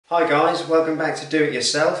Hi guys, welcome back to Do It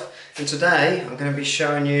Yourself, and today I'm going to be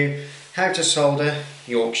showing you how to solder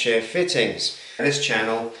Yorkshire fittings. This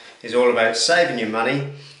channel is all about saving you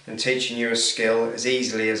money and teaching you a skill as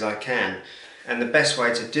easily as I can, and the best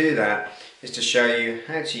way to do that is to show you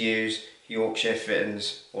how to use Yorkshire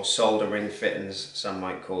fittings, or solder ring fittings some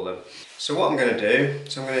might call them. So what I'm going to do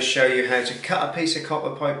is I'm going to show you how to cut a piece of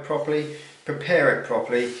copper pipe properly, prepare it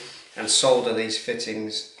properly and solder these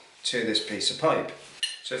fittings to this piece of pipe.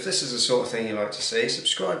 So if this is the sort of thing you like to see,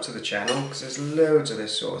 subscribe to the channel because there's loads of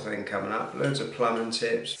this sort of thing coming up, loads of plumbing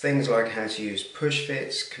tips, things like how to use push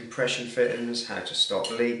fits, compression fittings, how to stop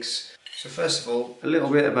leaks. So first of all, a little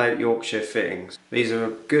bit about Yorkshire fittings. These are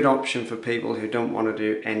a good option for people who don't want to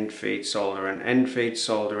do end feed soldering. End feed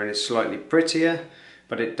soldering is slightly prettier,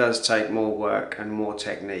 but it does take more work and more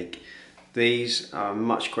technique. These are a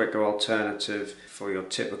much quicker alternative for your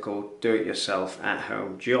typical do-it-yourself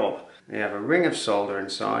at-home job. They have a ring of solder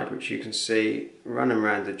inside, which you can see running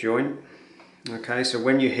around the joint. Okay, so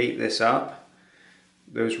when you heat this up,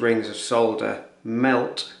 those rings of solder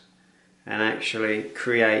melt and actually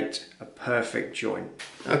create a perfect joint.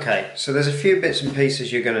 Okay, so there's a few bits and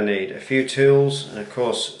pieces you're going to need, a few tools and of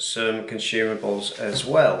course some consumables as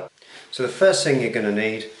well. So the first thing you're going to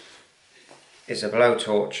need is a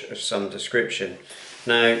blowtorch of some description.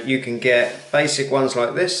 Now you can get basic ones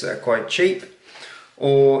like this that are quite cheap,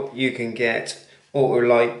 or you can get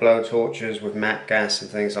auto-light blowtorches with matte gas and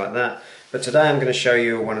things like that. But today I'm going to show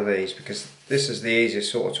you one of these because this is the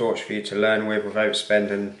easiest sort of torch for you to learn with without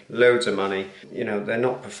spending loads of money. You know, they're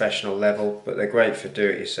not professional level, but they're great for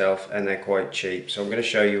do-it-yourself and they're quite cheap. So I'm going to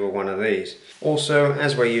show you one of these. Also,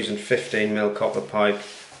 as we're using 15mm copper pipe,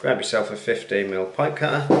 grab yourself a 15mm pipe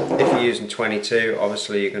cutter. If you're using 22,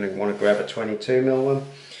 obviously you're going to want to grab a 22mm one.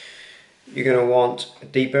 You're going to want a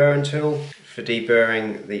deburring tool for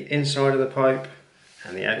deburring the inside of the pipe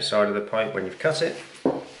and the outside of the pipe when you've cut it.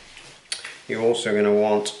 You're also going to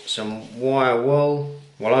want some wire wool.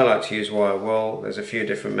 Well, I like to use wire wool. There's a few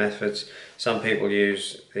different methods. Some people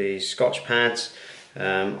use the Scotch pads.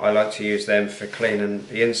 I like to use them for cleaning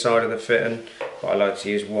the inside of the fitting, but I like to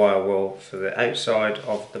use wire wool for the outside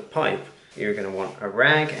of the pipe. You're going to want a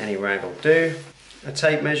rag, any rag will do. A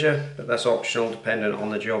tape measure, but that's optional dependent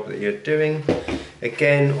on the job that you're doing.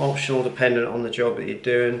 Again, optional dependent on the job that you're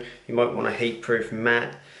doing. You might want a heat-proof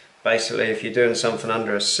mat. Basically, if you're doing something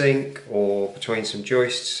under a sink or between some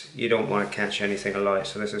joists, you don't want to catch anything alight,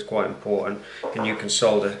 so this is quite important, and you can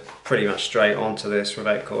solder pretty much straight onto this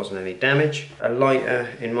without causing any damage. A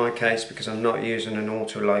lighter in my case, because I'm not using an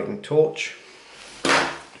auto-lighting torch.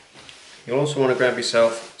 You'll also want to grab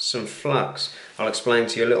yourself some flux. I'll explain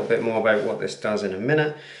to you a little bit more about what this does in a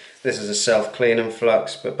minute. This is a self-cleaning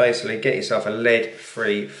flux, but basically get yourself a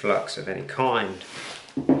lead-free flux of any kind.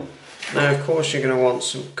 Now of course you're going to want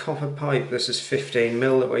some copper pipe. This is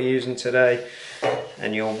 15mm that we're using today,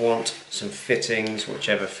 and you'll want some fittings,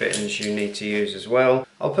 whichever fittings you need to use as well.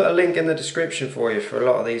 I'll put a link in the description for you for a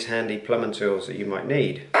lot of these handy plumbing tools that you might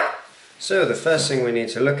need. So the first thing we need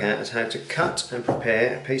to look at is how to cut and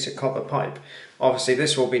prepare a piece of copper pipe. Obviously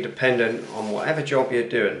this will be dependent on whatever job you're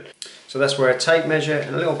doing. So that's where a tape measure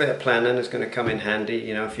and a little bit of planning is going to come in handy.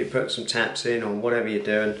 You know, if you put some taps in or whatever you're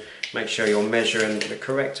doing, make sure you're measuring the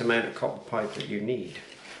correct amount of copper pipe that you need.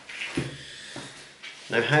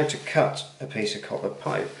 Now how to cut a piece of copper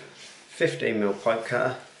pipe. 15mm pipe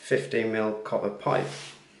cutter, 15mm copper pipe.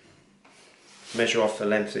 Measure off the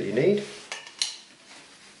length that you need.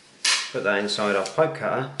 Put that inside our pipe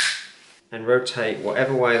cutter and rotate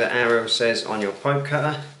whatever way the arrow says on your pipe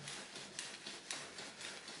cutter.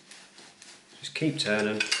 Just keep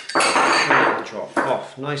turning and it will drop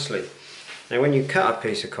off nicely. Now when you cut a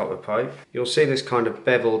piece of copper pipe, you'll see this kind of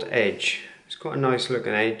beveled edge. It's quite a nice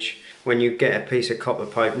looking edge. When you get a piece of copper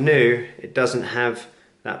pipe new, it doesn't have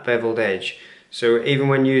that beveled edge. So even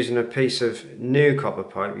when using a piece of new copper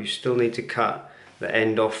pipe, you still need to cut the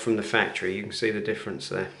end off from the factory. You can see the difference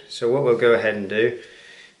there. So what we'll go ahead and do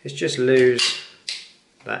is just lose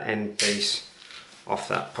that end piece off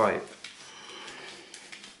that pipe.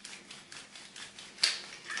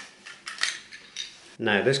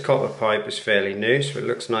 Now this copper pipe is fairly new, so it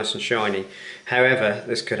looks nice and shiny. However,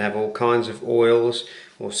 this could have all kinds of oils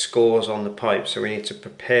or scores on the pipe, so we need to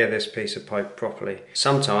prepare this piece of pipe properly.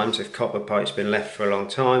 Sometimes if copper pipe's been left for a long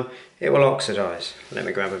time, it will oxidize. Let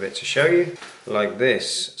me grab a bit to show you, like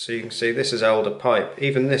this. So you can see this is older pipe.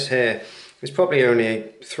 Even this here is probably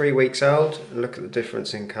only 3 weeks old, and look at the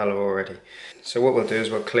difference in colour already. So what we'll do is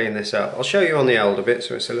we'll clean this up. I'll show you on the older bit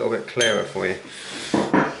so it's a little bit clearer for you.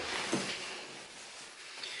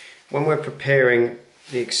 When we're preparing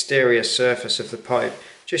the exterior surface of the pipe,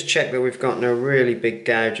 Just check that we've got no really big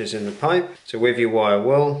gouges in the pipe. So with your wire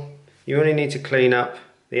wool, you only need to clean up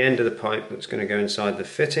the end of the pipe that's going to go inside the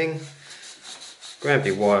fitting. Grab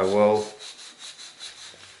your wire wool,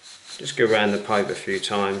 just go around the pipe a few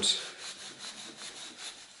times,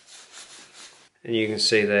 and you can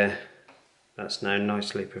see there that's now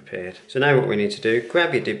nicely prepared. So now what we need to do,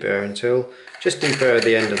 grab your deburring tool, just deburr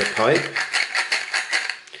the end of the pipe.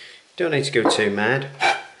 Don't need to go too mad,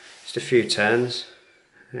 just a few turns.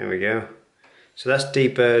 There we go. So that's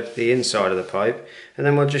deburred the inside of the pipe, and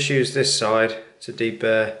then we'll just use this side to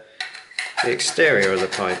deburr the exterior of the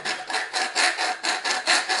pipe.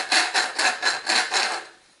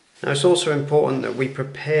 Now it's also important that we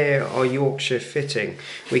prepare our Yorkshire fitting.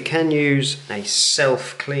 We can use a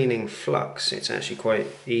self-cleaning flux. It's actually quite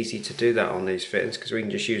easy to do that on these fittings because we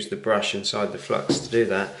can just use the brush inside the flux to do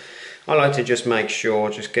that. I like to just make sure,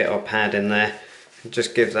 just get our pad in there and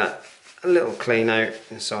just give that a little clean out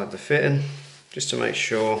inside the fitting, just to make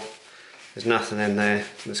sure there's nothing in there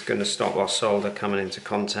that's going to stop our solder coming into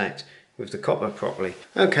contact with the copper properly.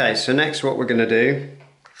 Okay, so next what we're going to do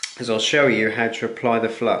is I'll show you how to apply the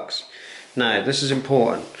flux. Now this is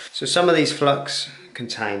important. So some of these flux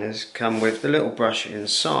containers come with the little brush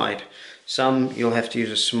inside. Some you'll have to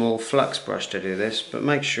use a small flux brush to do this, but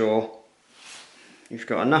make sure you've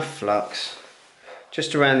got enough flux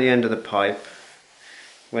just around the end of the pipe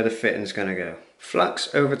where the fitting's going to go.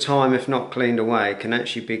 Flux over time, if not cleaned away, can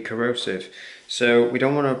actually be corrosive, so we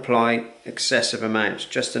don't want to apply excessive amounts,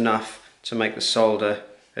 just enough to make the solder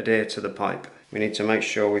adhere to the pipe. We need to make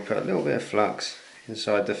sure we put a little bit of flux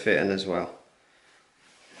inside the fitting as well.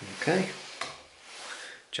 Okay,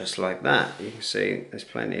 just like that. You can see there's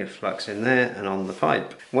plenty of flux in there and on the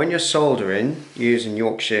pipe. When you're soldering using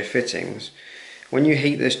Yorkshire fittings, when you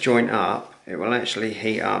heat this joint up, it will actually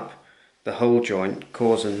heat up the whole joint,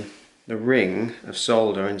 causing the ring of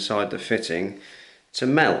solder inside the fitting to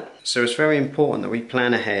melt. So it's very important that we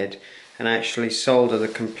plan ahead and actually solder the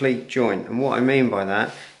complete joint. And what I mean by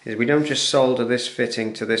that is we don't just solder this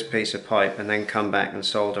fitting to this piece of pipe and then come back and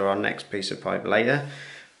solder our next piece of pipe later.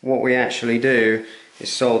 What we actually do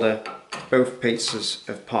is solder both pieces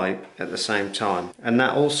of pipe at the same time, and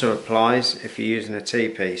that also applies if you're using a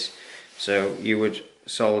T-piece. So you would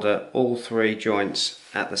solder all three joints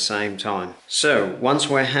at the same time. So once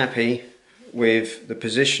we're happy with the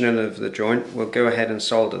positioning of the joint, we'll go ahead and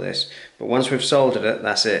solder this. But once we've soldered it,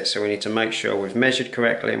 that's it. So we need to make sure we've measured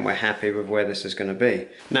correctly and we're happy with where this is going to be.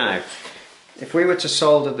 Now, if we were to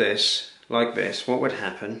solder this like this, what would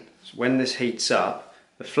happen is when this heats up,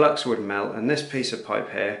 the flux would melt and this piece of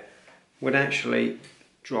pipe here would actually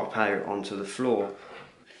drop out onto the floor.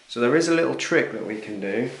 So there is a little trick that we can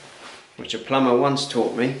do, which a plumber once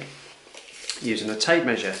taught me, using a tape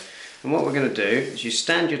measure. And what we're going to do is you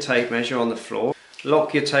stand your tape measure on the floor,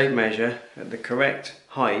 lock your tape measure at the correct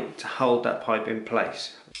height to hold that pipe in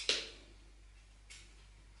place.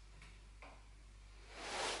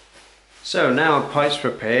 So now our pipe's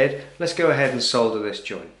prepared, let's go ahead and solder this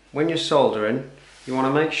joint. When you're soldering, you want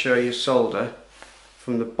to make sure you solder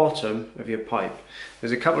from the bottom of your pipe.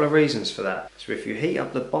 There's a couple of reasons for that. So if you heat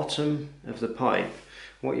up the bottom of the pipe,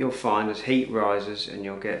 what you'll find is heat rises and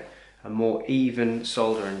you'll get a more even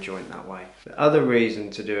soldering joint that way. The other reason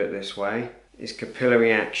to do it this way is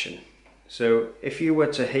capillary action. So if you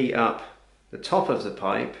were to heat up the top of the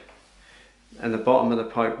pipe and the bottom of the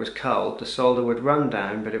pipe was cold, the solder would run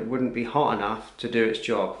down but it wouldn't be hot enough to do its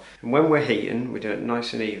job. And when we're heating, we do it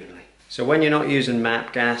nice and evenly. So when you're not using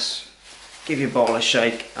MAP gas, give your bottle a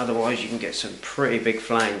shake, otherwise you can get some pretty big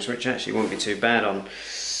flames, which actually won't be too bad on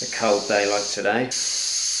a cold day like today.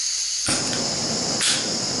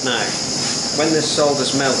 Now, when this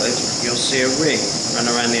solder's melted, you'll see a ring run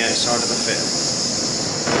around the outside of the fitting.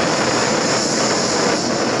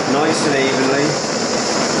 Nice and evenly.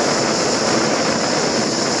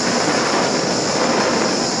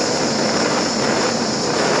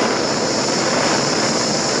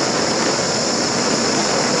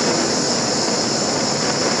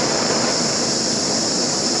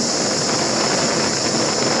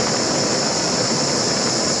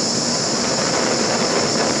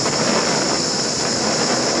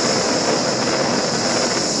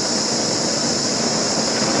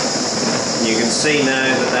 You can see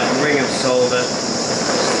now that that ring of solder is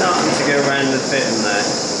starting to go around the fitting there.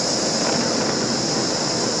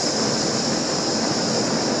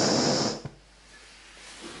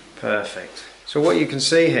 Perfect. So what you can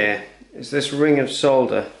see here is this ring of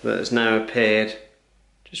solder that has now appeared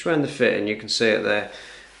just around the fitting. You can see it there.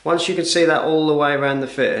 Once you can see that all the way around the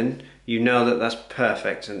fitting, you know that that's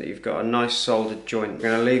perfect and that you've got a nice soldered joint. We're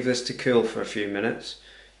going to leave this to cool for a few minutes.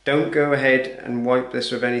 Don't go ahead and wipe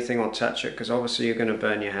this with anything or touch it, because obviously you're going to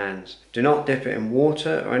burn your hands. Do not dip it in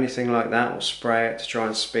water or anything like that, or spray it to try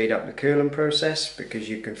and speed up the cooling process, because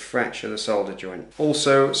you can fracture the solder joint.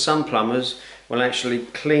 Also, some plumbers will actually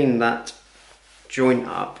clean that joint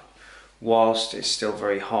up whilst it's still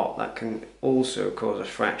very hot. That can also cause a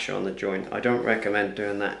fracture on the joint. I don't recommend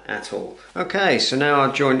doing that at all. Okay, so now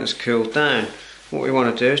our joint has cooled down. What we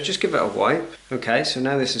want to do is just give it a wipe. Okay, so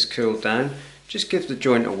now this has cooled down. Just give the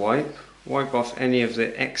joint a wipe. Wipe off any of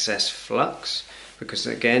the excess flux, because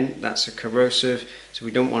again, that's a corrosive, so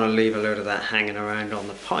we don't want to leave a load of that hanging around on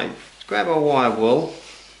the pipe. Let's grab our wire wool.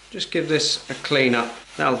 Just give this a clean up.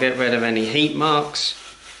 That'll get rid of any heat marks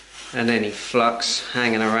and any flux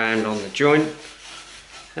hanging around on the joint,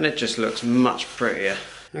 and it just looks much prettier.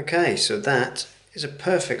 Okay, so that is a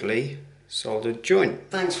perfectly soldered joint.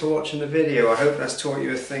 Thanks for watching the video. I hope that's taught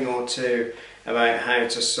you a thing or two about how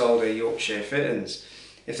to solder Yorkshire fittings.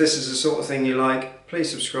 If this is the sort of thing you like, please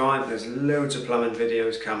subscribe. There's loads of plumbing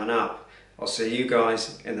videos coming up. I'll see you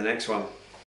guys in the next one.